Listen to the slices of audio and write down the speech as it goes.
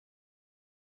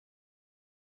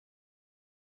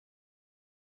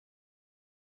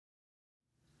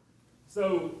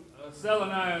So, Sel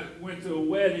and I went to a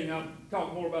wedding. I'll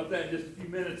talk more about that in just a few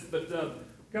minutes. But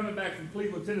coming back from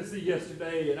Cleveland, Tennessee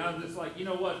yesterday, and I was just like, you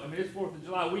know what? I mean, it's 4th of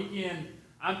July weekend.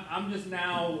 I'm just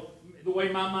now, the way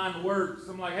my mind works,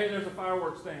 I'm like, hey, there's a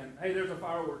fireworks stand. Hey, there's a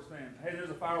fireworks stand. Hey, there's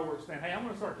a fireworks stand. Hey, I'm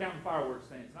going to start counting fireworks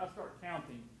stands. And I start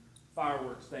counting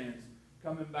fireworks stands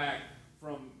coming back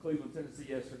from Cleveland, Tennessee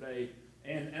yesterday.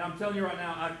 And I'm telling you right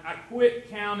now, I quit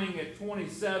counting at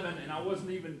 27, and I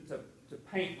wasn't even to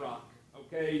Paint Rock,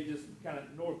 okay, just kind of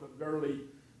north of Gurley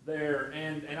there.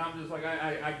 And I'm just like,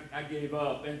 I gave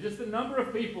up. And just the number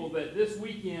of people that this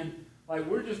weekend, like,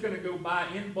 we're just going to go buy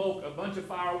in bulk a bunch of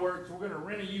fireworks. We're going to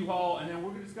rent a U-Haul, and then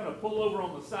we're just going to pull over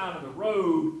on the side of the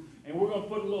road, and we're going to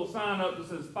put a little sign up that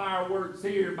says fireworks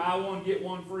here, buy one, get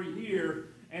one free here.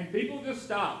 And people just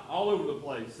stop all over the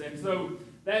place. And so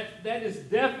that is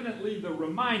definitely the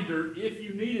reminder, if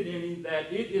you needed any,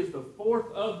 that it is the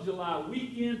 4th of July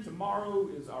weekend. Tomorrow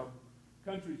is our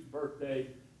country's birthday,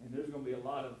 and there's going to be a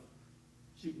lot of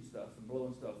shooting stuff and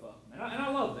blowing stuff up. And I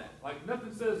love that. Like,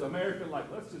 nothing says America like,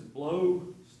 let's just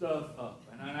blow stuff up.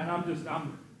 And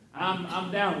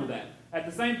I'm down with that. At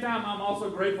the same time, I'm also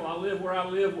grateful I live,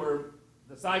 where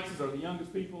the Sykeses are the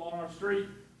youngest people on our street.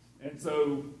 And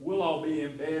so we'll all be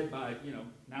in bed by,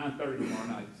 9:30 tomorrow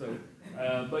night. So,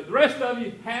 but the rest of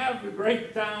you, have a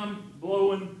great time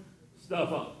blowing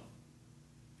stuff up.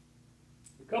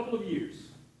 A couple of years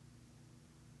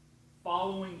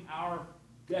following our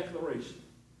declaration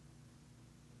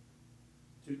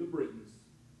to the Britons,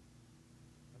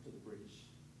 or to the British.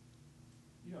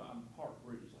 I'm part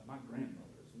British. Like, my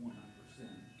grandmother is 100%.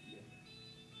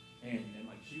 Yeah. And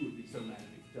like, she would be so mad at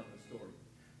me for telling this story.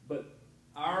 But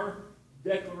our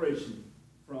declaration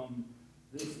from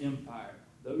this empire,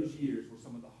 those years were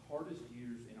some of the hardest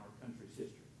years in our country's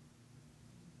history.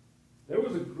 There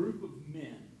was a group of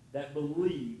men that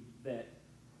believed that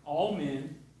all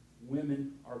men,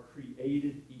 women are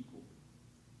created equal,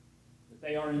 that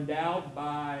they are endowed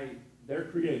by their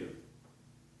Creator.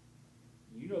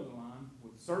 You know the line,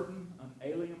 with certain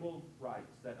unalienable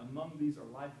rights, that among these are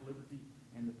life, liberty,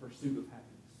 and the pursuit of happiness.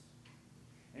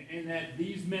 And that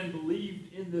these men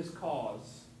believed in this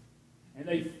cause. And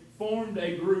they formed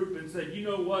a group and said, you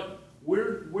know what?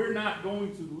 We're not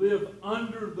going to live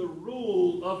under the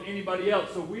rule of anybody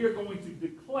else. So we are going to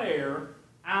declare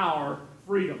our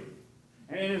freedom.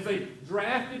 And as they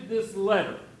drafted this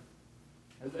letter,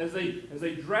 as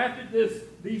they drafted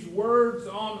these words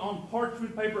on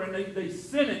parchment paper, and they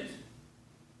sent it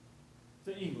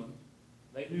to England,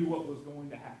 they knew what was going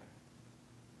to happen.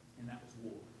 And that was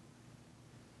war.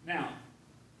 Now,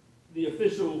 the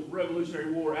official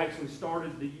Revolutionary War actually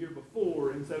started the year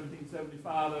before in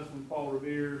 1775. That's when Paul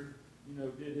Revere,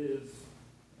 did his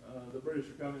the British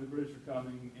are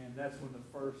coming, and that's when the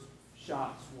first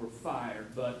shots were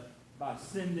fired. But by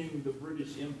sending the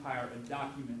British Empire a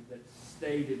document that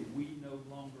stated, we no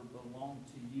longer belong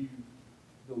to you,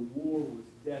 the war was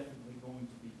definitely going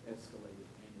to be escalated,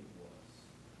 and it was.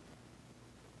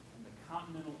 And the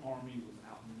Continental Army was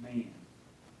outmanned.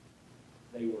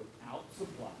 They were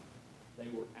out-supplied. They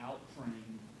were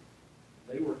out-trained.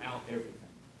 They were out everything.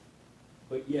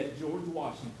 But yet George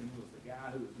Washington was the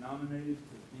guy who was nominated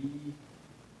to be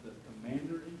the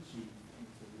commander-in-chief and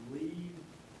to lead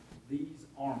these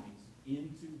armies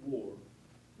into war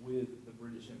with the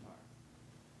British Empire.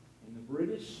 And the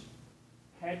British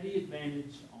had the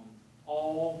advantage on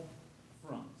all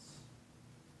fronts.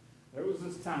 There was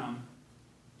this time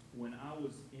when I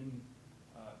was in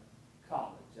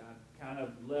college. I kind of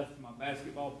left my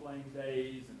basketball playing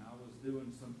days, and I was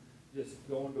doing some, just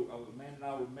going to, Amanda and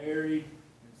I were married,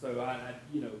 and so I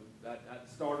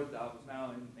started, I was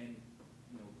now in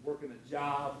working a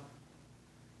job,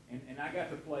 and I got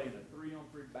to play in a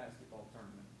 3-on-3 basketball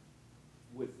tournament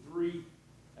with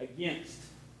against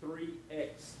three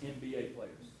ex-NBA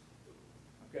players.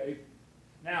 Okay?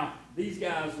 Now, these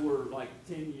guys were like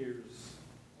 10 years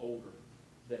older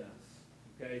than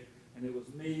us. Okay? And it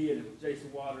was me, and it was Jason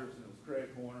Waters, and it was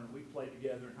Craig Horner, and we played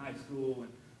together in high school,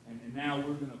 and now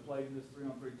we're going to play in this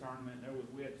 3-on-3 tournament.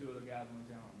 We had two other guys on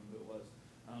the town, I don't remember who it was,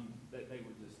 that they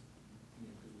were just,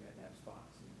 because we had to have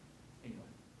spots. Anyway,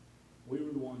 we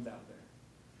were the ones out there.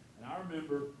 And I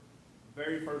remember the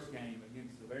very first game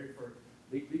against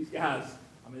these guys,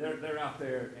 they're out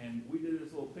there, and we did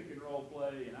this little pick and roll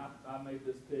play, and I made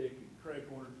this pick, and Craig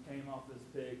Horner came off this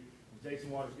pick,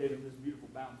 Jason Waters gave him this beautiful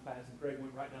bounce pass, and Craig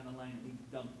went right down the lane, and he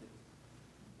dunked it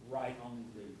right on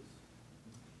these dudes.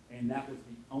 And that was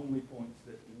the only points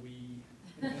that we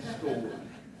scored.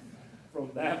 From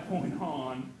that point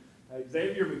on,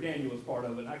 Xavier McDaniel was part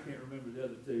of it. I can't remember the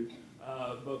other two.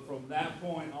 But from that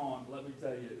point on, let me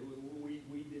tell you,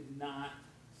 we did not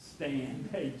stand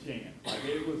a chance. Like,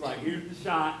 it was like, here's the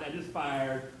shot that just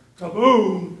fired,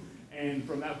 kaboom! And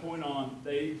from that point on,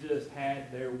 they just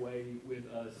had their way with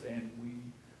us, and we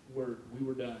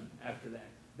were done after that.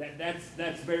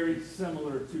 That's very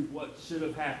similar to what should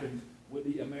have happened with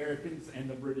the Americans and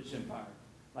the British Empire.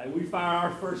 Like, we fire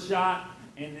our first shot,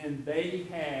 and then they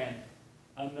had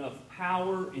enough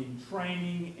power and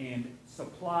training and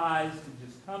supplies to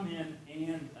just come in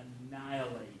and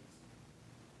annihilate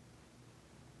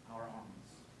our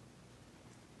armies.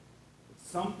 But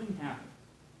something happened.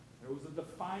 There was a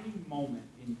defining moment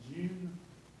in June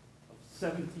of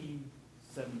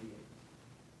 1778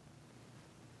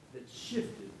 that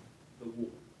shifted the war.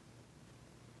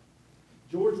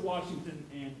 George Washington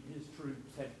and his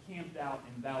troops had camped out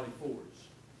in Valley Forge.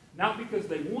 Not because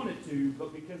they wanted to,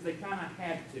 but because they kind of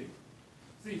had to.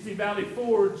 See, Valley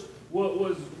Forge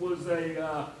was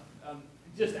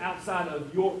just outside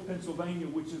of York, Pennsylvania,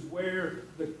 which is where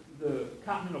the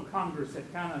Continental Congress had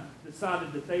kind of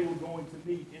decided that they were going to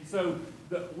meet. And so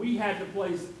we had to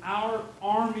place our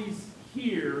armies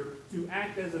here to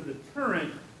act as a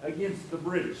deterrent against the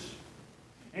British.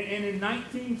 And in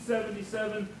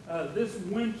 1977, this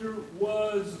winter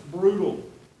was brutal.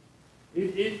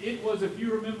 It was, if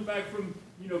you remember back from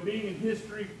being in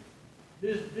history,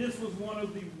 this was one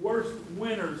of the worst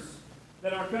winters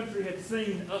that our country had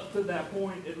seen up to that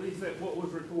point, at least at what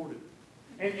was recorded.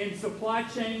 And supply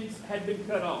chains had been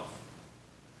cut off.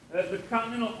 The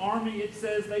Continental Army, it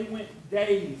says, they went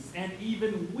days and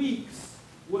even weeks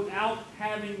without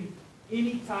having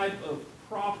any type of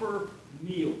proper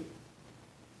meal.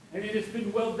 And it has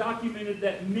been well documented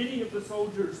that many of the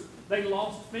soldiers, they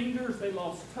lost fingers, they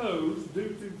lost toes due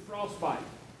to frostbite.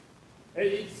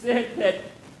 It said that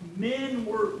men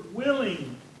were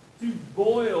willing to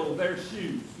boil their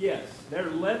shoes. Yes, their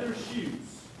leather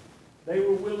shoes. They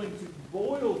were willing to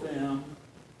boil them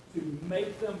to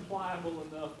make them pliable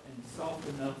enough and soft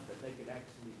enough that they could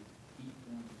actually eat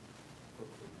them for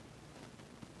food.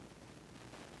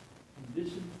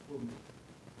 Conditions were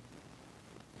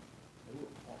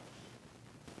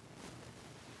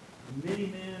many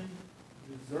men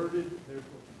deserted their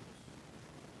platoons.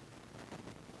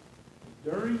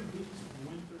 During these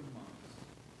winter months,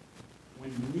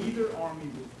 when neither army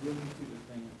was willing to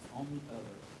advance on the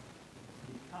other,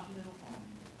 the Continental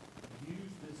Army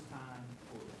used this time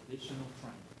for additional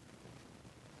training.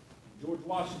 George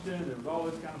Washington, there was all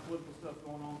this kind of political stuff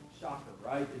going on. Shocker,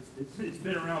 right? It's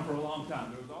been around for a long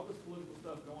time. There was all this political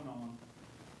stuff going on.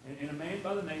 And a man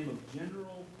by the name of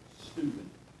General Steuben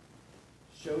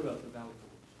showed up at Valley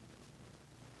Forge.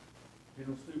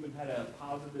 General Steuben had a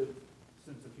positive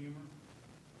sense of humor,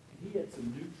 and he had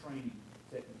some new training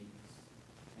techniques.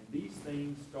 And these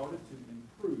things started to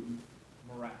improve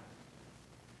morale.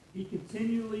 He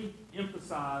continually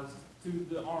emphasized to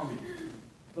the army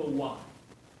the why.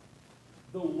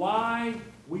 The why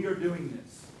we are doing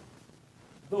this.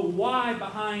 The why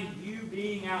behind you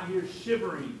being out here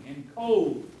shivering and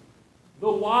cold.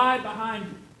 The why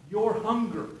behind your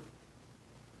hunger.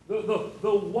 The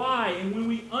why. And when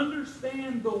we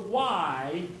understand the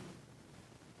why,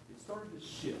 it started to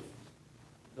shift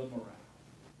the morale.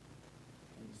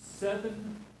 In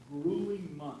 7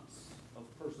 grueling months of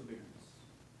perseverance,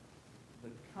 the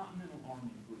Continental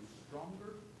Army grew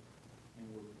stronger and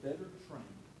were better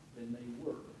trained than they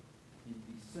were in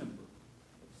December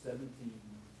of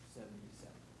 1777.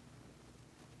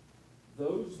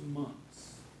 Those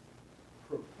months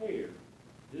prepared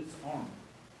this army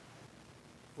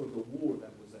for the war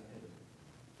that was ahead of it.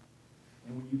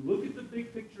 And when you look at the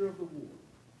big picture of the war,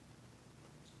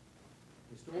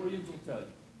 historians will tell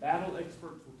you, battle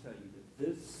experts will tell you that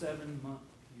this 7-month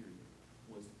period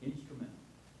was instrumental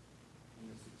in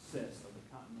the success of the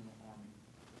Continental Army,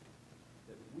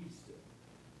 that we still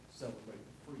celebrate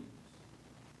the freedoms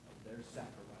of their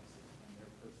sacrifices and their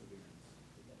perseverance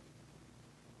today.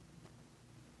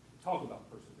 We talk about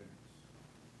perseverance.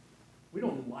 We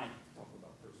don't like to talk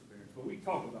about perseverance, but we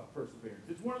talk about perseverance.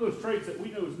 It's one of those traits that we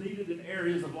know is needed in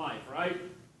areas of life, right?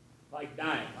 Like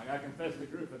diet. Like I confessed to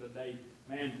Griffin today,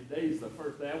 man, today's the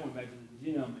first day I went back to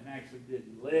the gym and actually did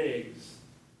legs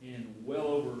in well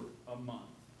over a month.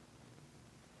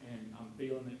 And I'm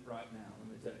feeling it right now, let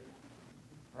me tell you.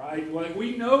 Right? Like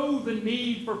we know the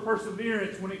need for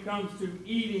perseverance when it comes to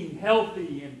eating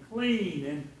healthy and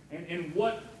clean and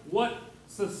what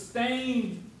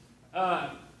sustained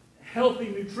healthy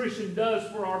nutrition does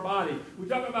for our body. We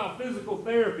talk about physical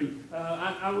therapy.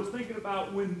 I was thinking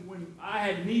about when I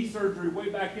had knee surgery way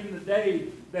back in the day,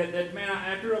 that man,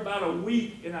 after about a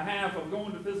week and a half of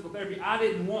going to physical therapy, I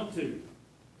didn't want to.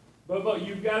 But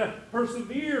you've got to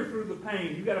persevere through the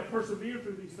pain. You've got to persevere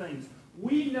through these things.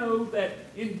 We know that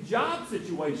in job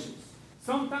situations,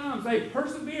 sometimes,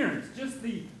 perseverance, just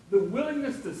the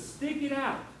willingness to stick it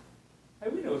out. Hey,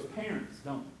 we know as parents,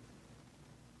 don't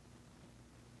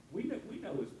we? We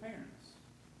know as parents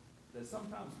that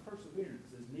sometimes perseverance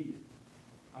is needed.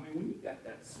 I mean, when you got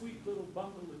that sweet little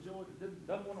bundle of joy that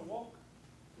doesn't want to walk,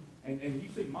 and you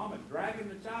see mama dragging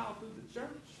the child through the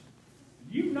church,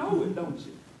 you know it, don't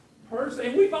you?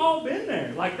 And we've all been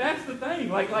there. Like, that's the thing.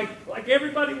 Like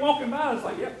everybody walking by is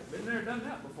like, yep, been there, done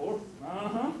that before.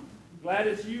 Glad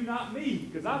it's you, not me,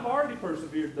 because I've already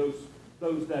persevered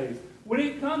those days. When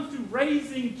it comes to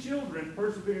raising children,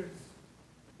 perseverance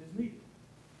is needed.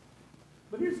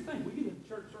 But here's the thing. We get in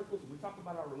church circles and we talk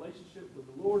about our relationship with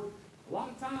the Lord. A lot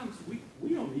of times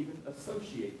we don't even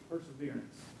associate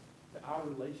perseverance to our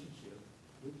relationship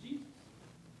with Jesus.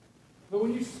 But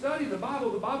when you study the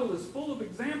Bible is full of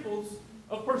examples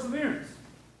of perseverance.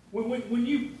 When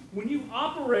you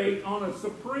operate on a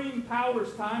supreme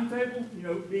powers timetable,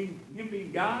 Him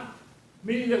being God,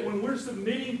 meaning that when we're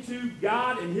submitting to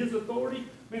God and His authority,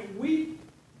 man, we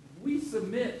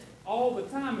submit all the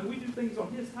time and we do things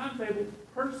on His timetable.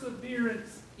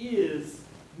 Perseverance is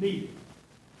needed.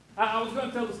 I was going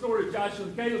to tell the story of Joshua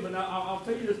and Caleb, and I'll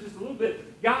tell you this just a little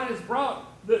bit. God has brought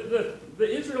the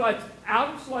Israelites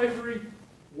out of slavery,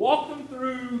 walked them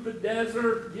through the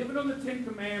desert, given them the Ten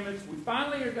Commandments. We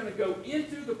finally are going to go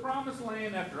into the Promised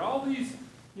Land after all these,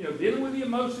 dealing with the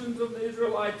emotions of the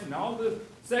Israelites and all the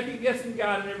second-guessing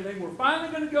God and everything. We're finally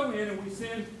going to go in and we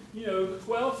send, the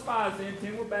 12 spies in.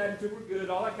 10 were bad, 2 were good,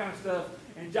 all that kind of stuff.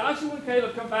 And Joshua and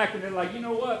Caleb come back and they're like, you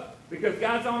know what? Because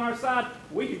God's on our side,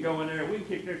 we can go in there and we can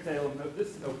kick their tail and this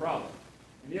is no problem.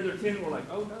 And the other 10 were like,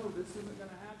 oh no, this isn't going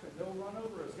to happen. They'll run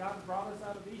over us. God brought us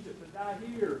out of Egypt to die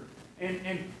here.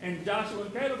 And Joshua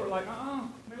and Caleb are like,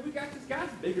 man, we got this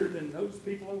guy's bigger than those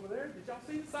people over there. Did y'all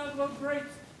see the size of those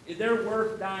grapes? They're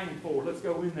worth dying for. Let's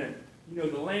go in there.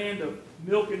 The land of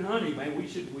milk and honey, man, we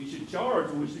should charge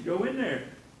and we should go in there.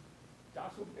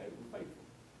 Joshua and Caleb were faithful.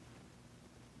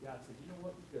 God said, you know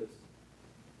what? Because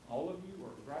all of you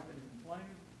are griping and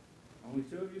complaining, only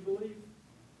 2 of you believe,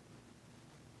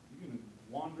 you're going to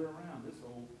wander around. This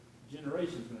whole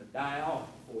generation is going to die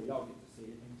off before y'all get to see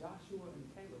it. And Joshua and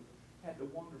Caleb had to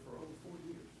wander for over 4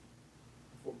 years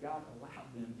before God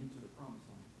allowed them into the Promised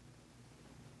Land.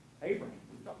 Abraham,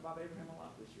 we've talked about Abraham a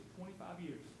lot this year, 25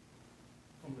 years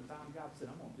from the time God said,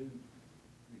 I'm going to do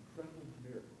an incredible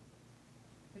miracle.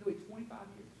 It took 25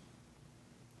 years.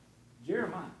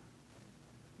 Jeremiah.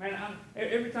 Man,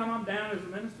 every time I'm down as a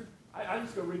minister, I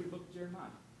just go read the book of Jeremiah.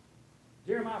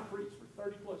 Jeremiah preached for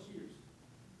 30 plus years.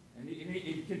 And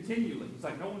he continually, he's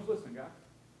like, no one's listening, God.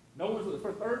 No one's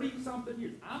listening. For 30-something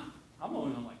years. I'm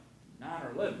only on like 9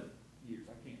 or 11 years.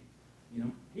 I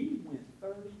can't. He went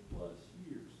 30 plus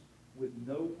years with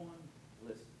no one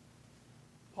listening.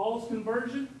 Paul's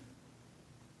conversion,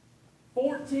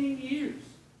 14 years.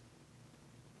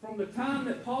 From the time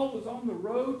that Paul was on the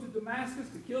road to Damascus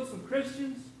to kill some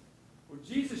Christians, where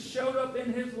Jesus showed up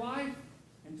in his life,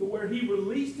 and to where He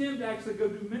released him to actually go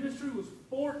do ministry, was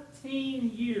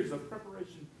 14 years of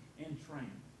preparation and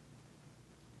training.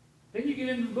 Then you get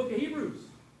into the book of Hebrews.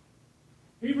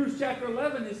 Hebrews chapter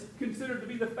 11 is considered to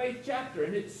be the faith chapter,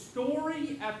 and it's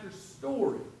story after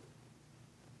story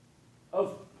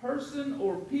of person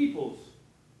or peoples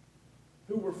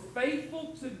who were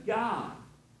faithful to God.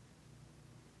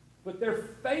 But their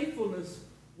faithfulness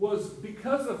was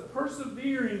because of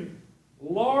persevering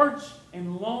large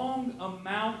and long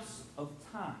amounts of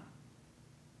time.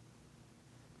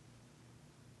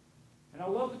 And I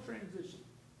love the transition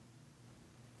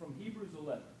from Hebrews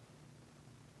 11,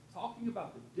 talking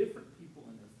about the different people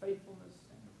and their faithfulness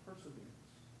and their perseverance.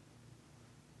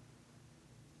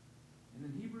 And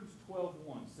then Hebrews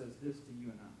 12:1 says this to you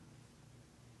and I.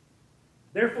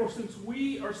 Therefore, since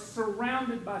we are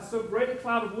surrounded by so great a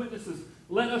cloud of witnesses,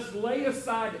 let us lay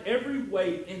aside every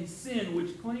weight and sin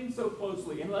which clings so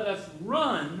closely, and let us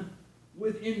run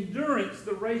with endurance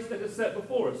the race that is set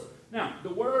before us. Now,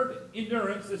 the word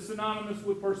endurance is synonymous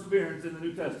with perseverance in the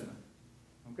New Testament.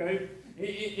 Okay?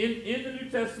 In the New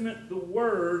Testament, the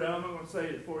word, I'm not going to say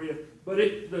it for you, but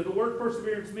the word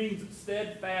perseverance means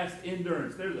steadfast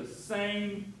endurance. They're the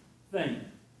same thing.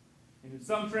 And in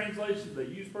some translations, they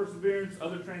use perseverance.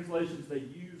 Other translations, they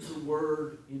use the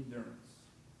word endurance.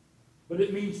 but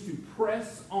it means to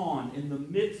press on in the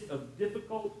midst of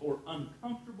difficult or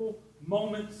uncomfortable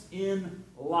moments in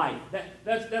life.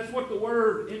 That's what the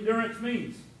word endurance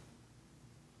means.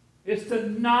 It's to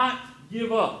not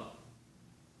give up.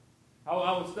 I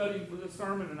was studying for this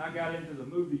sermon, and I got into the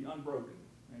movie Unbroken.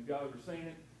 Have y'all ever seen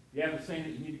it? If you haven't seen it,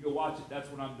 you need to go watch it. That's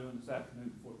what I'm doing this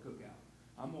afternoon before the cookout.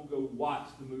 I'm going to go watch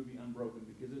the movie Unbroken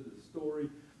because it's a story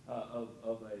of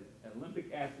an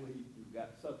Olympic athlete who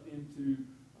got sucked into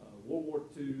World War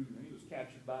II, and he was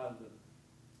captured by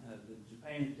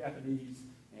the Japanese,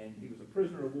 and he was a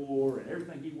prisoner of war, and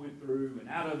everything he went through, and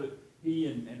out of it, he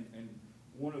and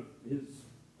one of his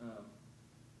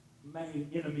main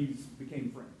enemies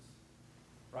became friends,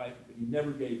 right? But he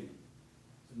never gave in.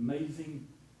 It's an amazing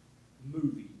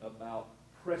movie about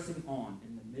pressing on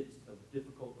in the midst of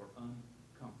difficult or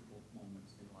uncomfortable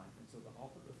moments in life. And so the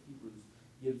author of Hebrews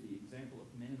gives the example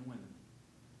of men and women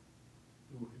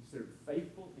who were considered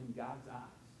faithful in God's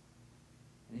eyes.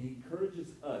 And he encourages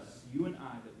us, you and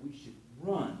I, that we should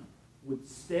run with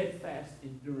steadfast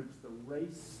endurance the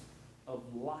race of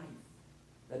life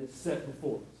that is set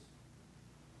before us.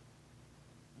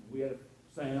 And we had a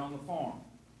saying on the farm,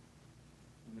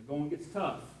 when the going gets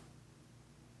tough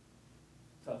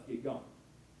get going.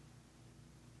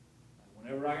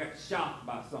 Whenever I got shocked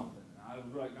by something, I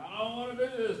was like, I don't want to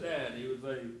do this, Dad. He would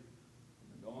say,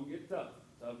 go and get tough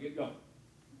get going.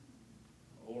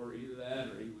 Or either that,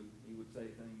 or he would say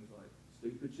things like,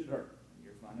 stupid should hurt. And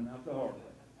you're finding out the hard way.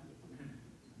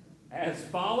 As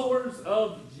followers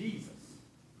of Jesus,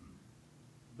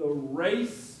 the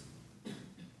race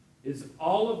is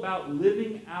all about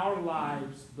living our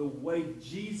lives the way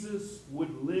Jesus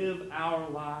would live our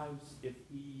lives if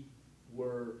he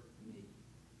were me.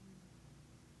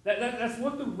 That's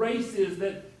what the race is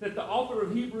that the author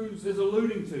of Hebrews is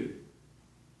alluding to.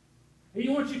 He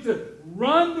wants you to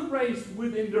run the race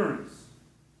with endurance.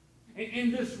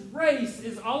 And this race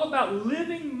is all about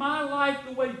living my life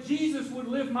the way Jesus would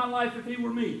live my life if he were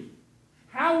me.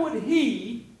 How would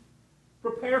he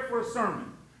prepare for a sermon?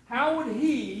 How would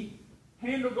he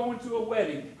handle going to a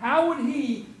wedding? How would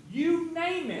he, you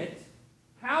name it,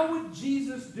 how would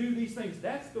Jesus do these things?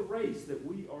 That's the race that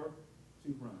we are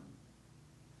to run.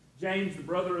 James, the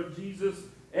brother of Jesus,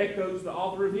 echoes the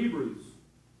author of Hebrews.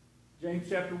 James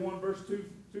chapter 1, verse 2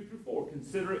 through 4.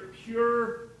 Consider it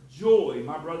pure joy,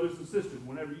 my brothers and sisters,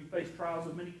 whenever you face trials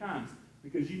of many kinds,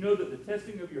 because you know that the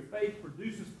testing of your faith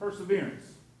produces perseverance.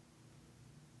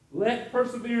 Let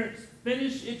perseverance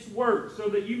finish its work so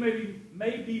that you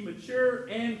may be mature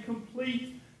and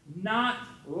complete, not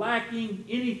lacking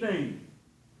anything.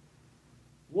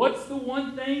 What's the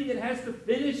one thing that has to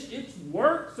finish its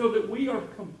work so that we are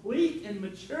complete and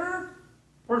mature?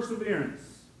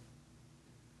 Perseverance.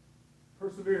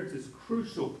 Perseverance is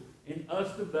crucial in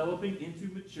us developing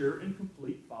into mature and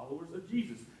complete followers of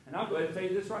Jesus. And I'll go ahead and tell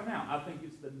you this right now. I think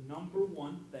it's the number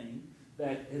one thing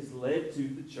that has led to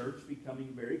the church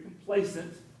becoming very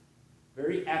complacent,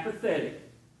 very apathetic,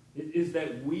 is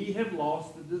that we have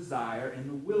lost the desire and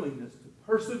the willingness to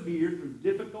persevere through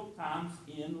difficult times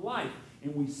in life.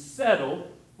 And we settle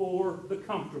for the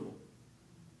comfortable.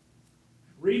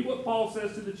 Read what Paul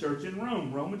says to the church in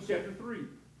Rome, Romans chapter 3,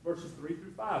 verses 3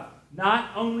 through 5.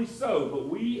 Not only so, but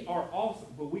we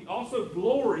also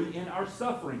glory in our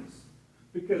sufferings,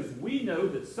 because we know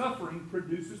that suffering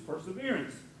produces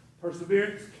perseverance.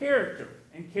 Perseverance, character,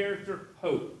 and character,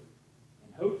 hope.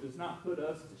 And hope does not put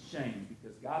us to shame,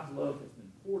 because God's love has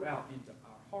been poured out into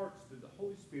our hearts through the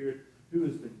Holy Spirit who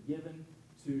has been given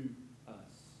to us.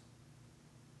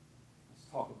 Let's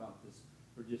talk about this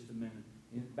for just a minute.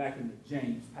 Back in the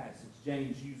James passage,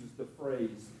 James uses the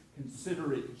phrase,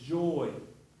 consider it joy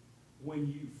when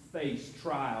you face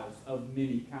trials of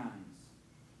many kinds.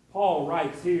 Paul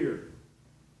writes here,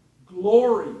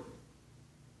 glory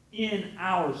in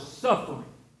our suffering.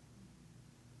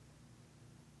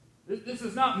 This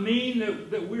does not mean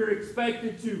that we're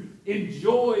expected to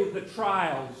enjoy the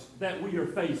trials that we are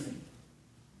facing.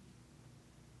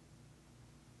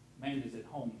 Amanda's at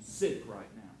home sick right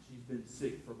now. She's been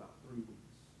sick for about 3 weeks.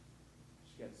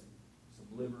 She's got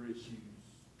some liver issues.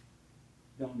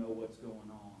 Don't know what's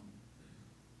going on.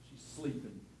 She's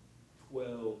sleeping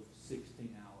 12,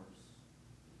 16 hours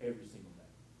every single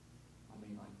day. I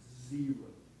mean, like zero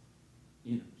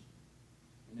energy.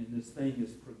 And then this thing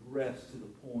has progressed to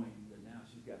the point that now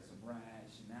she's got some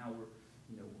rash, and now we're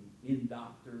in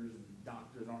doctors, and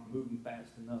doctors aren't moving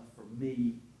fast enough for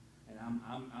me, and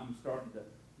I'm starting to,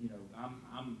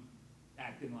 I'm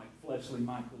acting like fleshly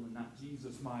Michael and not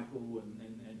Jesus Michael,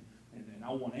 and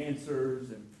I want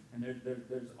answers, and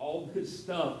there's all this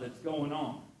stuff that's going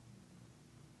on.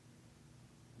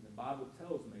 And the Bible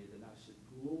tells me that I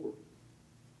glory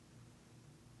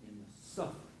in the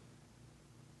suffering.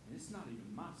 And it's not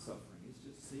even my suffering. It's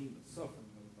just seeing the suffering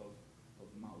of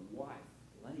my wife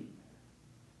laying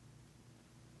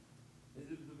there.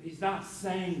 He's not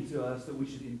saying to us that we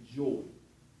should enjoy.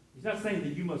 He's not saying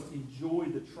that you must enjoy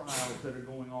the trials that are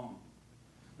going on.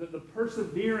 The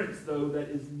perseverance, though, that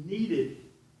is needed,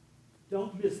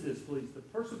 don't miss this, please. The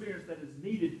perseverance that is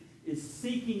needed is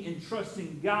seeking and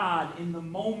trusting God in the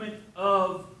moment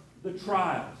of the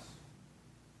trials.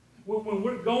 When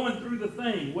we're going through the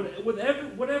thing,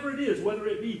 whatever it is, whether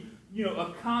it be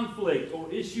a conflict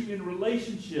or issue in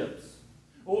relationships,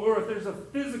 or if there's a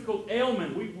physical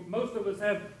ailment, most of us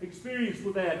have experience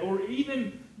with that, or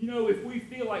even if we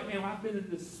feel like, man, I've been in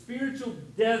this spiritual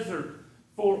desert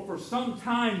for some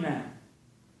time now.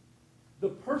 The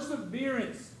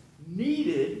perseverance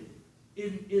needed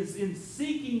is in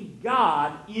seeking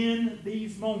God in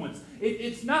these moments.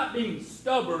 It's not being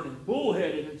stubborn and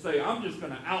bullheaded and say, I'm just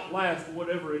going to outlast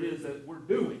whatever it is that we're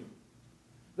doing.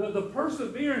 The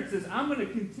perseverance is, I'm going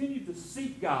to continue to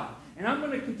seek God, and I'm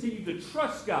going to continue to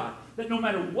trust God, that no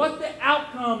matter what the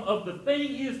outcome of the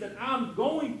thing is that I'm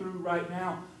going through right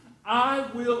now, I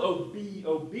will be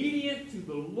obedient to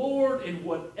the Lord in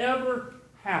whatever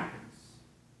happens.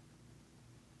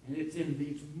 And it's in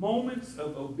these moments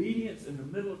of obedience in the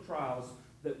middle of trials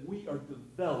that we are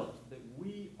developed, that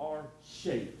we are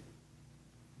shaped.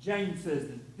 James says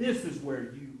that this is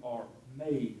where you are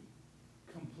made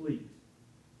complete.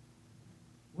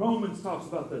 Romans talks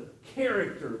about the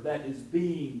character that is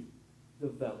being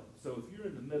developed. So if you're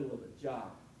in the middle of a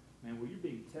job, man, where you're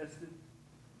being tested,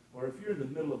 or if you're in the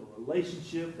middle of a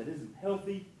relationship that isn't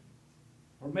healthy,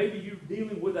 or maybe you're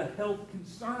dealing with a health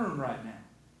concern right now,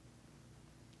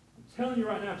 I'm telling you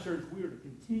right now, church, we are to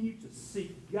continue to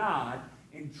seek God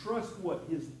and trust what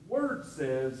His Word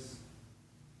says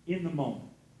in the moment.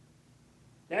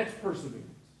 That's perseverance.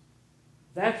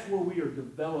 That's where we are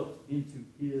developed into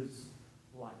His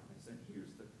likeness. And here's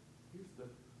the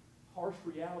harsh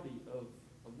reality of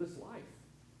this life.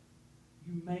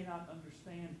 You may not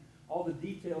understand all the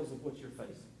details of what you're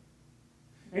facing.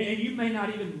 And you may not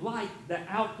even like the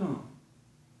outcome.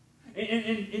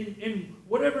 And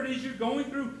whatever it is you're going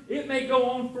through, it may go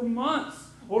on for months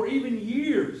or even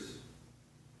years.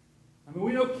 I mean,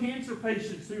 we know cancer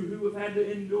patients who have had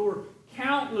to endure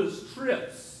countless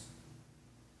trips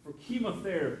for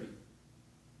chemotherapy.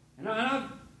 And I've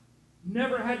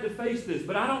never had to face this,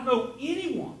 but I don't know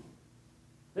anyone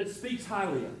that speaks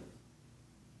highly of it.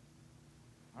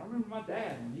 I remember my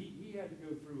dad, when he had to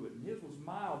go through it, and his was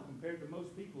mild compared to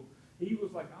most people. He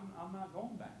was like, I'm not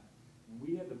going back. And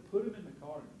we had to put him in the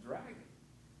car and drag him.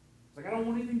 It's like, I don't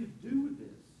want anything to do with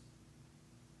this.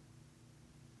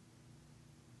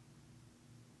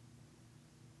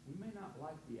 We may not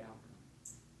like the outcome,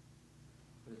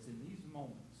 but it's in these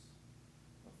moments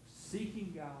of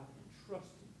seeking God and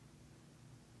trusting,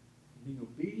 and being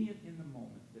obedient in the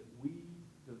moment, that we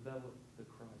develop the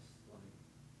Christ-like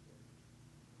character.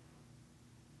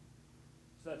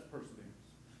 So that's perseverance.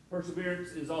 Perseverance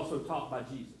is also taught by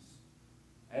Jesus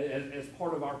as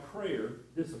part of our prayer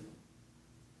discipline.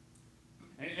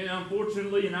 And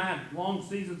unfortunately, and I have long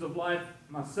seasons of life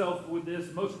myself with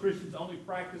this, most Christians only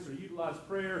practice or utilize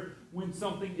prayer when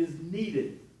something is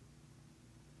needed.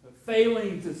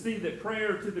 Failing to see that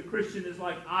prayer to the Christian is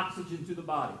like oxygen to the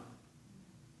body.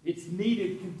 It's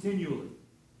needed continually.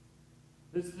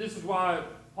 This is why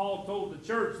Paul told the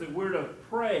church that we're to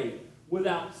pray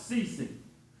without ceasing.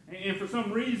 And for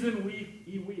some reason,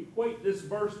 we equate this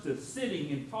verse to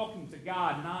sitting and talking to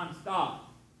God nonstop.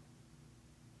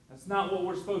 That's not what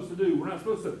we're supposed to do. We're not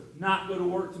supposed to not go to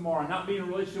work tomorrow, not be in a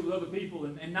relationship with other people,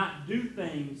 and not do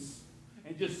things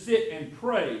and just sit and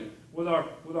pray with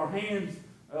our hands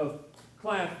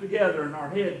clasped together and our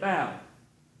head bowed.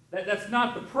 That's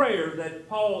not the prayer that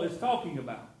Paul is talking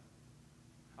about.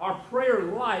 Our prayer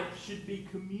life should be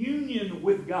communion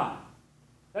with God.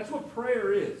 That's what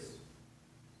prayer is.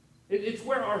 It's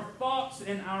where our thoughts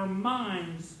and our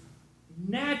minds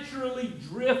naturally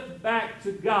drift back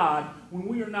to God when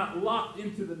we are not locked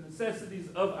into the necessities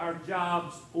of our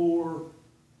jobs or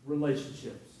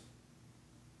relationships.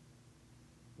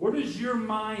 Where does your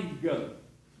mind go?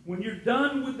 When you're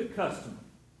done with the customer,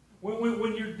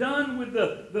 when you're done with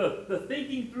the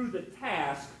thinking through the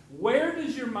task, where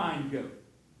does your mind go?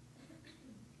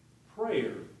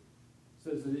 Prayer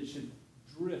says that it should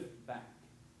drift back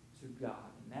to God,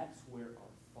 and that's where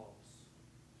our thoughts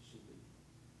should be.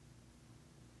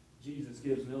 Jesus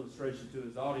gives an illustration to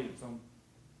his audience on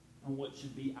what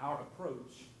should be our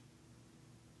approach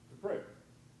to prayer.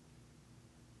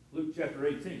 Luke chapter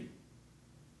 18.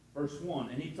 Verse 1,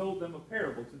 and he told them a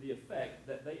parable to the effect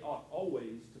that they ought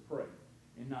always to pray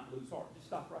and not lose heart. Just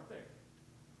stop right there.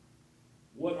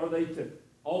 What are they to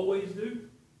always do?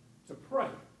 To pray.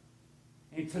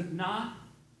 And to not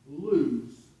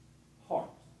lose heart.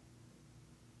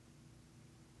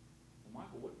 Well,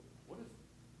 Michael,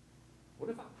 what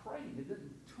if I pray and it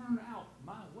doesn't turn out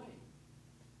my way?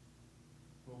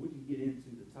 Well, we can get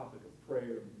into the topic of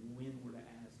prayer and when we're to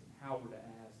ask and how we're to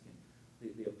ask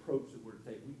and the approach that we're to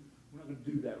take. We're not going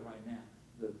to do that right now.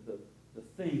 The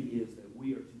thing is that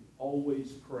we are to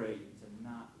always pray and to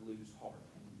not lose heart.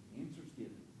 And when the answer is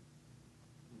given,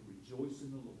 we rejoice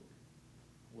in the Lord,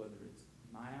 whether it's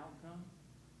my outcome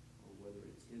or whether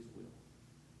it's his will.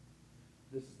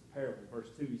 This is the parable. Verse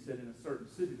 2, he said, in a certain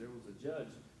city there was a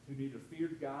judge who neither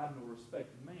feared God nor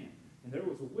respected man. And there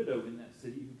was a widow in that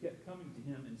city who kept coming to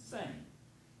him and saying,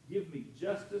 give me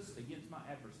justice against my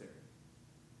adversary.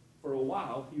 For a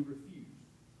while he refused.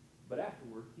 But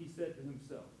afterward he said to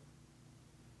himself,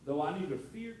 though I neither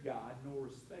fear God nor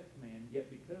respect man,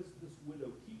 yet because this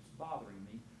widow keeps bothering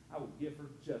me, I will give her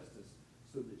justice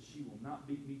so that she will not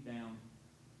beat me down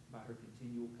by her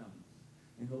continual comings.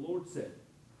 And the Lord said,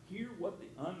 hear what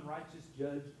the unrighteous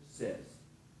judge says.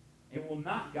 And will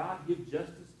not God give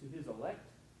justice to his elect,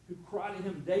 who cry to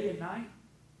him day and night?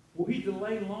 Will he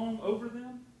delay long over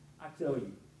them? I tell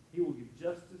you, he will give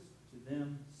justice to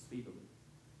them speedily.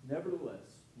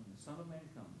 Nevertheless, when the Son of Man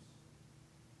comes,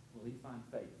 will he find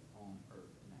faith on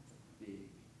earth? And that's a big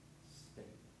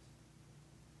statement.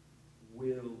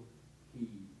 Will he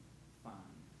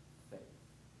find faith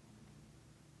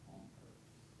on earth?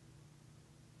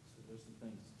 So there's some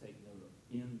things to take note of.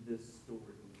 In this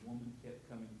story, the woman kept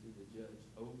coming to the judge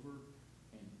over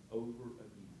and over again.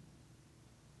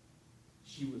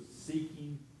 She was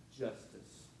seeking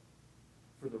justice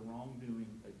for the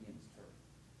wrongdoing against her.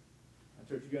 Now,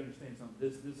 church, you got to understand something.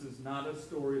 This is not a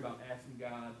story about asking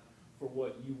God for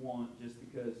what you want just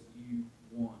because you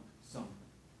want something.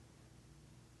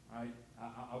 All right?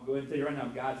 I'll go ahead and tell you right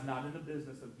now, God's not in the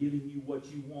business of giving you what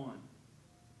you want,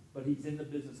 but he's in the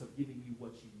business of giving you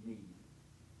what you need.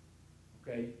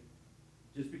 Okay?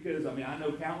 Just because, I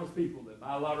know countless people that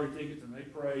buy lottery tickets and they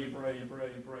pray and pray and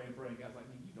pray and pray and pray, and God's like,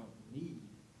 man, you don't need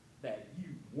that.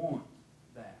 You want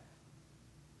that.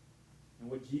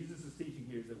 And what Jesus is teaching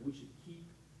here is that we should keep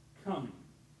coming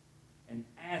and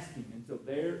asking until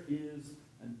there is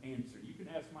an answer. You can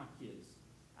ask my kids.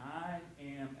 I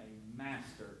am a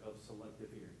master of selective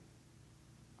hearing.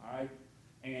 All right?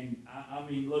 And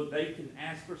look, they can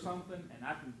ask for something, and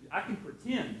I can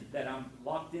pretend that I'm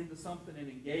locked into something and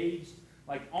engaged,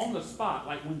 like on the spot,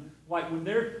 like when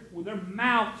their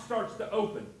mouth starts to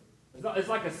open. It's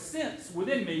like a sense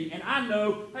within me, and I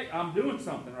know, hey, I'm doing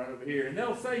something right over here. And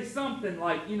they'll say something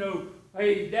like,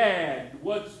 hey, Dad,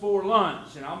 what's for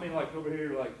lunch? And I'll be like over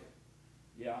here like,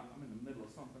 yeah, I'm in the middle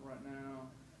of something right now.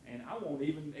 And I won't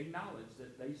even acknowledge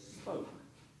that they spoke.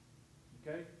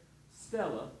 Okay?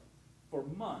 Stella, for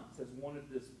months, has wanted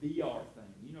this VR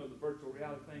thing. The virtual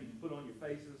reality thing you put on your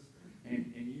faces,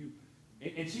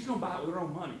 and she's going to buy it with her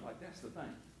own money. Like, that's the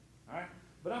thing. All right?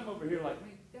 But I'm over here like,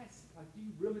 man, that's like, do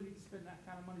you really need to spend that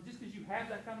kind of money? Just because you have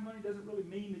that kind of money doesn't really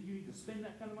mean that you need to spend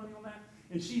that kind of money on that.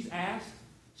 And she's asked.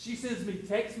 She sends me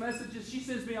text messages. She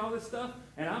sends me all this stuff.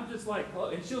 And I'm just like, hello.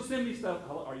 And she'll send me stuff.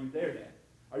 Hello, are you there, Dad?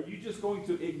 Are you just going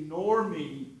to ignore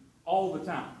me all the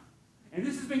time? And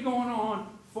this has been going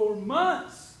on for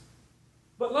months.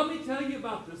 But let me tell you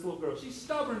about this little girl. She's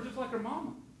stubborn just like her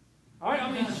mama. All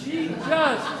right? She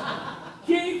just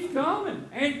keeps coming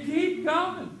and keep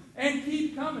coming and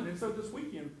keep coming. And so this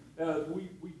weekend,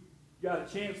 we got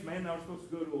a chance, man. I was supposed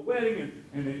to go to a wedding,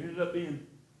 and it ended up being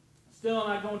Stella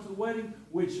and I going to the wedding,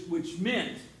 which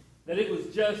meant that it was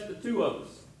just the two of us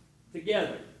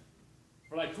together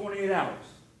for like 28 hours.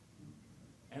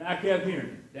 And I kept hearing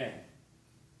it, Dad,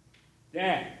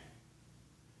 Dad.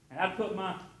 And I'd put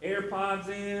my AirPods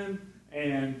in,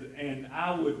 and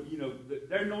I would,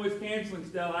 they're noise canceling,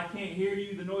 Stella. I can't hear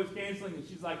you, the noise canceling. And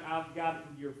she's like, I've got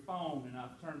your phone, and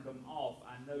I've turned them off.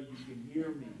 I know you can hear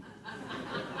me.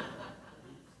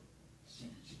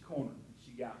 She cornered me.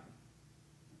 She got me.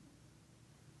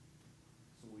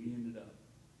 So we ended up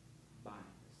buying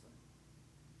this thing.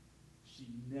 She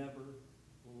never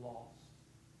lost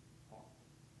heart.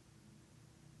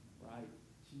 Right?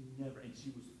 She never, and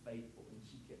she was faithful, and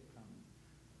she kept coming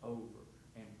over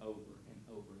and over and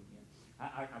over again.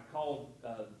 I called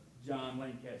John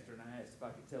Lancaster, and I asked if I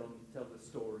could tell the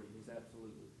story. He's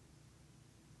absolutely.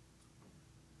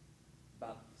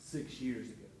 About 6 years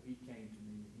ago, he came to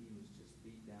me, and he was just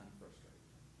beat down and frustrated.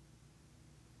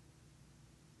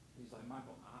 He's like,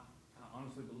 Michael, I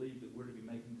honestly believe that we're to be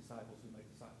making disciples who make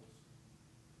disciples.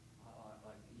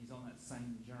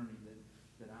 same journey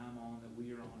that I'm on, that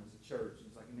we are on as a church.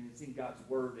 It's like, it's in God's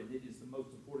Word, and it is the most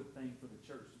important thing for the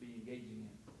church to be engaging in.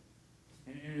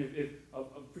 And if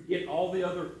forget all the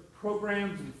other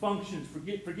programs and functions,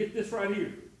 forget this right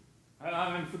here.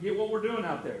 Forget what we're doing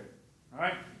out there. All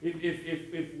right?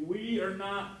 If we are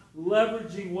not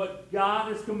leveraging what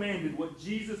God has commanded, what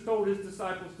Jesus told his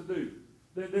disciples to do,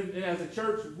 then as a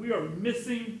church, we are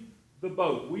missing the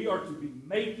boat. We are to be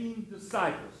making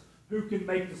disciples who can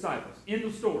make disciples. In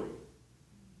the story.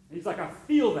 And he's like, I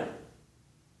feel that.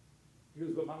 He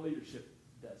goes, but my leadership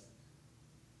doesn't.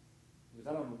 He goes,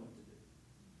 I don't know what to do.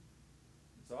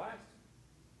 And so I asked him,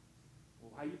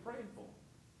 well, how are you praying for him?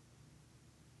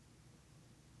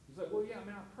 He's like, well, yeah,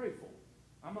 I pray for him.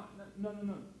 I'm like,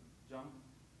 no, John.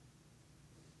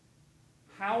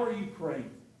 How are you praying for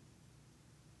him?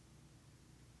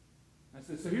 I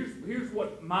said, so here's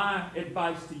what my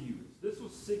advice to you is. This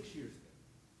was 6 years ago.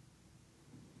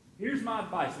 Here's my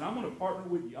advice, and I'm going to partner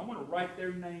with you. I'm going to write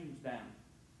their names down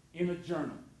in a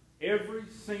journal every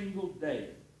single day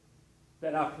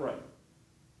that I pray.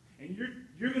 And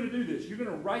you're going to do this. You're going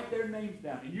to write their names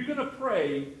down, and you're going to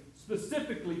pray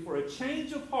specifically for a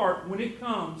change of heart when it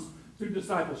comes to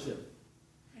discipleship.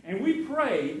 And we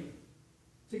prayed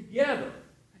together.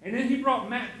 And then he brought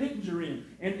Matt Pittenger in,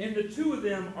 and the two of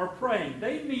them are praying.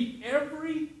 They meet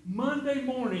every Monday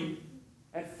morning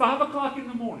at 5 o'clock in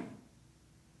the morning.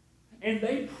 And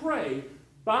they pray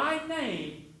by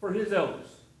name for his elders.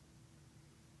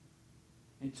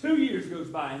 And 2 years goes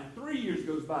by, and 3 years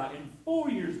goes by, and 4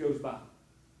 years goes by,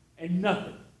 and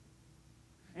nothing.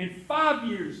 And 5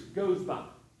 years goes by.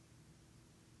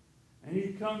 And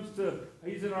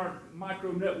he's in our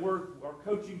micro network, our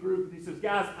coaching group, and he says,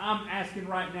 guys, I'm asking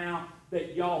right now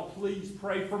that y'all please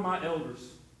pray for my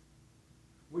elders.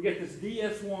 We get this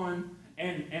DS1,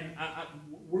 and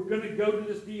we're going to go to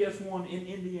this DS1 in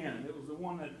Indiana. It was the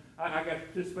one that I got to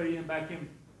participate in back in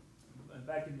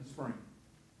the spring.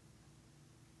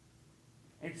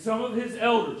 And some of his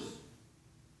elders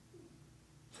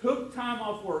took time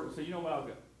off work and said, you know what, I'll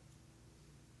go.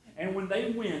 And when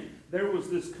they went, there was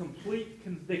this complete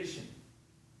conviction.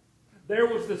 There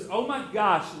was this, oh my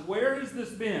gosh, where has this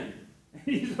been? And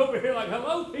he's over here like,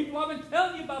 hello people, I've been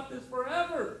telling you about this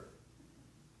forever.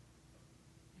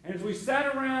 And as we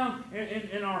sat around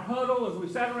in our huddle, as we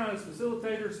sat around as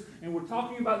facilitators, and we're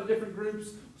talking about the different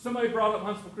groups, somebody brought up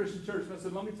Huntsville Christian Church, and I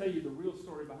said, let me tell you the real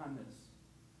story behind this.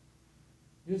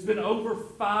 It's been over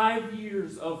 5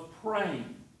 years of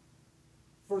praying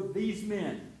for these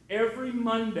men. Every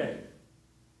Monday,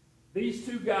 these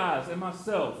two guys and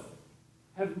myself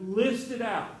have listed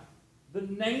out the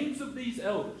names of these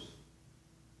elders.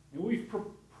 And we've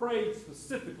prayed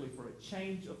specifically for a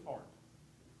change of heart.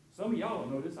 Some of y'all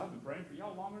don't know this. I've been praying for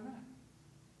y'all longer than that.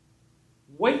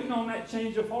 Waiting on that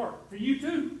change of heart for you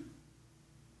too.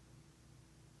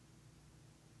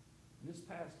 This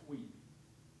past week,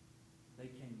 they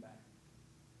came back.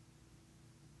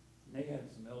 And they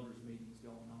had some elders meetings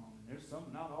going on. And there's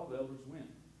some, not all the elders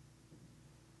went.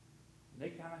 And they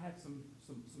kind of had some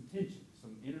tension,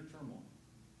 some inner turmoil.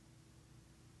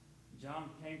 John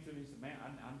came to me and said, man,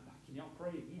 can y'all pray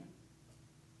again?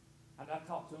 I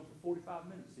talked to him for 45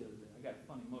 minutes the other day. I got a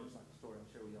funny motorcycle story I'll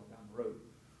share with y'all down the road.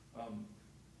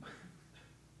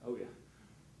 Oh yeah.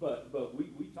 But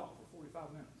we talked for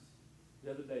 45 minutes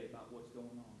the other day about what's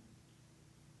going on.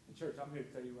 And church, I'm here to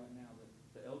tell you right now that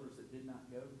the elders that did not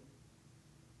go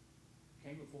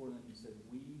came before them and said,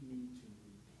 we need to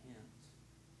repent.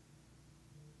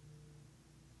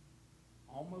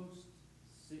 Almost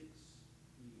 6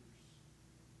 years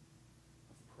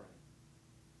of praying.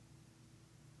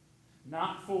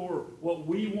 Not for what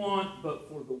we want, but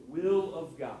for the will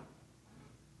of God.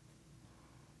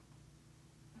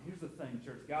 Here's the thing,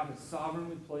 church. God has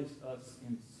sovereignly placed us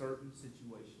in certain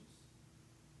situations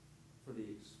for the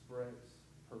express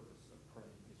purpose of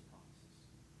praying his promises.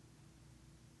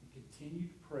 And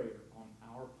continued prayer on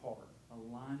our part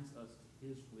aligns us to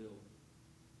his will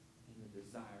and the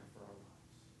desire for our lives.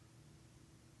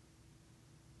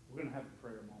 We're going to have a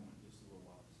prayer moment in just a little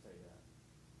while, just tell you that.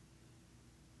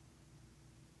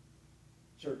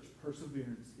 Church,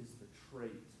 perseverance is the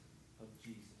trait of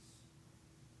Jesus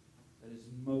that is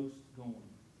most going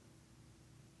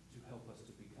to help us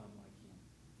to become like him.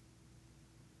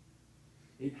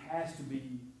 It has to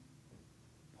be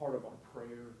part of our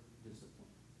prayer discipline.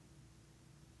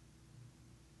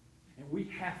 And we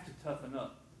have to toughen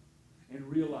up and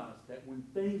realize that when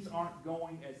things aren't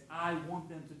going as I want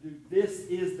them to do, this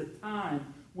is the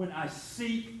time when I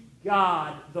seek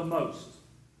God the most.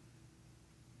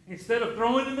 Instead of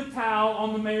throwing in the towel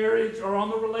on the marriage or on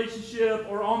the relationship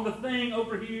or on the thing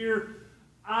over here,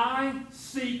 I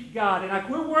seek God. And I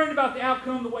quit worrying about the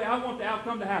outcome the way I want the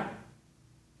outcome to happen.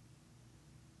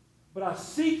 But I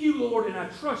seek you, Lord, and I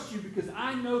trust you because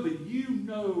I know that you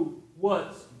know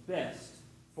what's best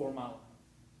for my life.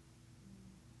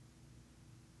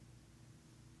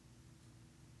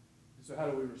 So how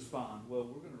do we respond? Well,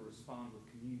 we're going to respond with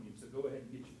communion. So go ahead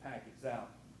and get your packets out.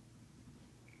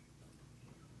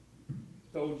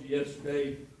 Told you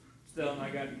yesterday, Stella and I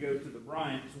got to go to the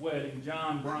Bryant's wedding.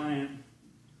 John Bryant,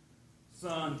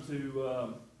 son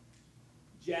to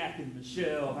Jack and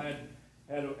Michelle,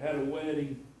 had a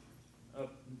wedding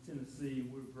up in Tennessee.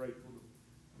 We were grateful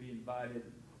to be invited.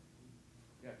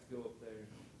 Got to go up there.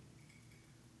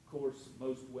 Of course,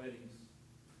 most weddings,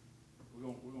 we're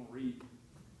going to read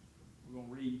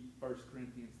 1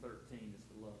 Corinthians 13. It's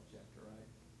the love chapter, right?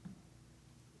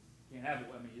 Can't have it.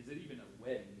 I mean, is it even a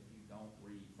wedding if you don't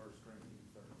read 1 Corinthians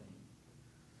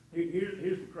 13?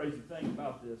 Here's the crazy thing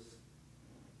about this.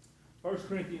 1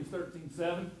 Corinthians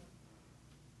 13:7.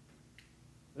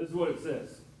 This is what it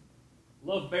says.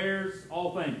 Love bears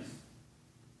all things,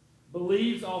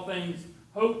 believes all things,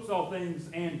 hopes all things,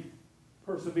 and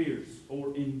perseveres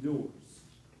or endures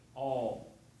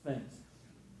all things.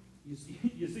 You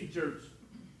see, church,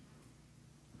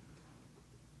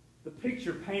 the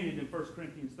picture painted in 1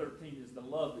 Corinthians 13 is the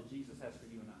love that Jesus has for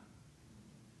you and I.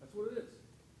 That's what it is.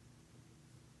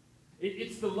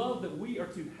 It's the love that we are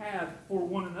to have for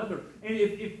one another. And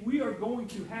if we are going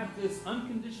to have this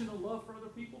unconditional love for other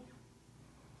people,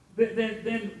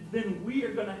 then we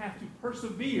are going to have to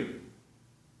persevere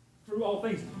through all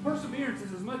things. Perseverance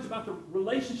is as much about the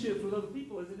relationships with other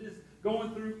people as it is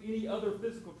going through any other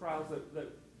physical trials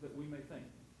that we may think.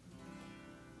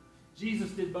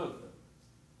 Jesus did both.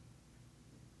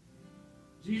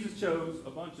 Jesus chose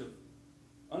a bunch of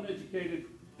uneducated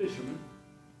fishermen,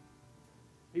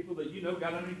 people that you know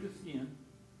got underneath the skin,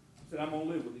 and said, I'm going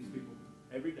to live with these people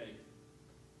every day.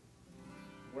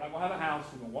 We're not going to have a house.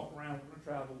 We're going to walk around. We're going to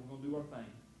travel. We're going to do our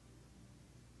thing.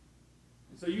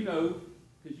 And so you know,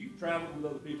 because you've traveled with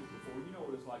other people before, you know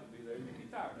what it's like to be there. You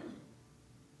get tired of it.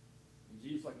 And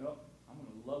Jesus is like, no, I'm going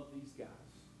to love these guys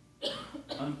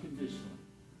unconditionally.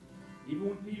 Even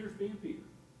when Peter's being Peter.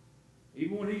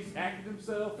 Even when he's acting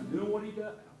himself and doing what he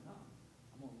does. No,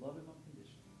 I'm going to love him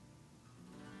unconditionally.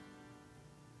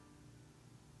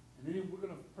 And then we're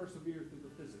going to persevere through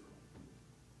the physical.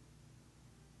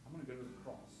 I'm going to go to the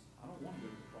cross. I don't want to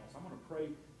go to the cross. I'm going to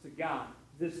pray to God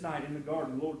this night in the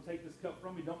garden. Lord, take this cup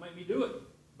from me. Don't make me do it.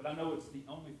 But I know it's the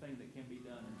only thing that can be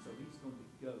done. And so he's going to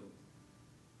go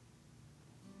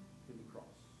to the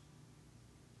cross.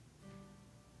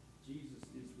 Jesus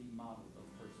is the model of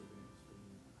perseverance for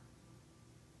you and I.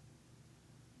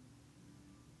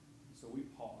 So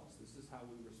we pause. This is how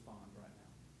we respond right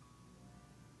now.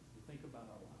 We think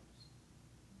about our lives.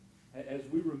 As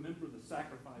we remember the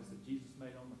sacrifice that Jesus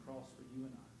made on the cross for you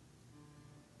and I.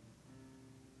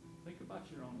 Think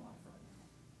about your own life right now.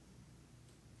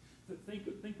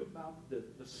 Think about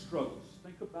the struggles.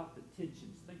 Think about the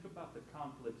tensions. Think about the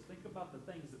conflicts. Think about the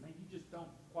things that maybe you just don't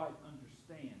quite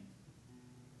understand.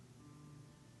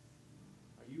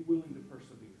 Are you willing to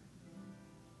persevere?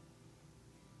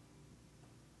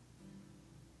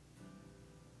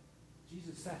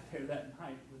 Jesus sat there that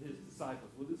night with his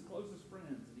disciples, with his closest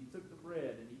friends, and he took the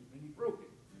bread and he broke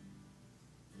it.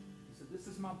 He said, this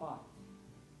is my body.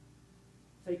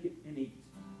 Take it and eat.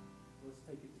 Let's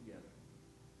take it together.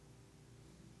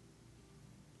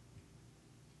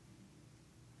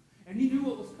 And he knew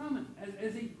what was coming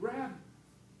as he grabbed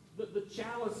the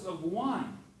chalice of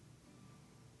wine.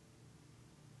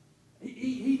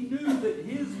 He knew that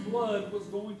his blood was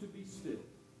going to be spilled.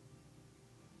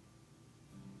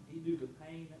 He knew the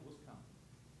pain that was coming.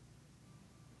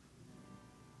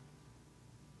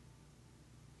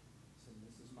 He said,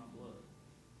 this is my blood.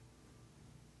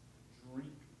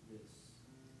 Drink this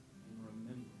in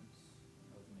remembrance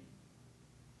of me.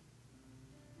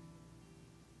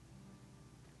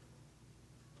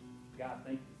 God,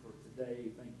 thank you for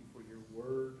today. Thank you for your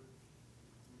word.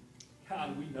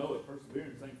 God, we know it.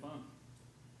 Perseverance ain't fun.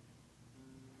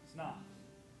 It's not.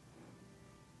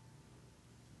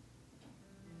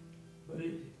 But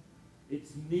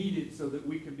it's needed so that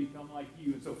we can become like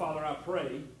you. And so, Father, I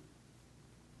pray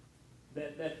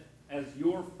that as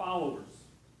your followers,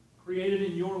 created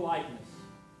in your likeness,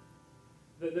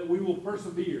 that we will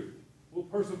persevere. We'll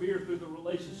persevere through the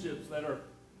relationships that are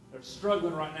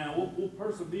struggling right now. We'll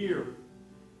persevere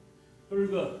through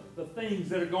the things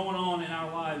that are going on in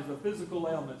our lives, the physical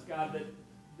ailments, God,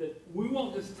 that we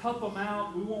won't just tough them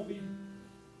out. We won't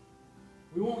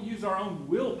use our own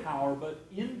willpower, but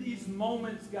in these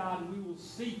moments, God, we will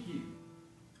seek you.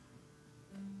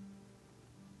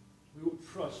 We will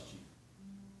trust you.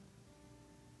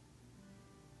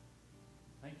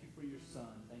 Thank you for your Son.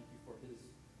 Thank you for his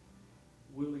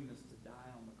willingness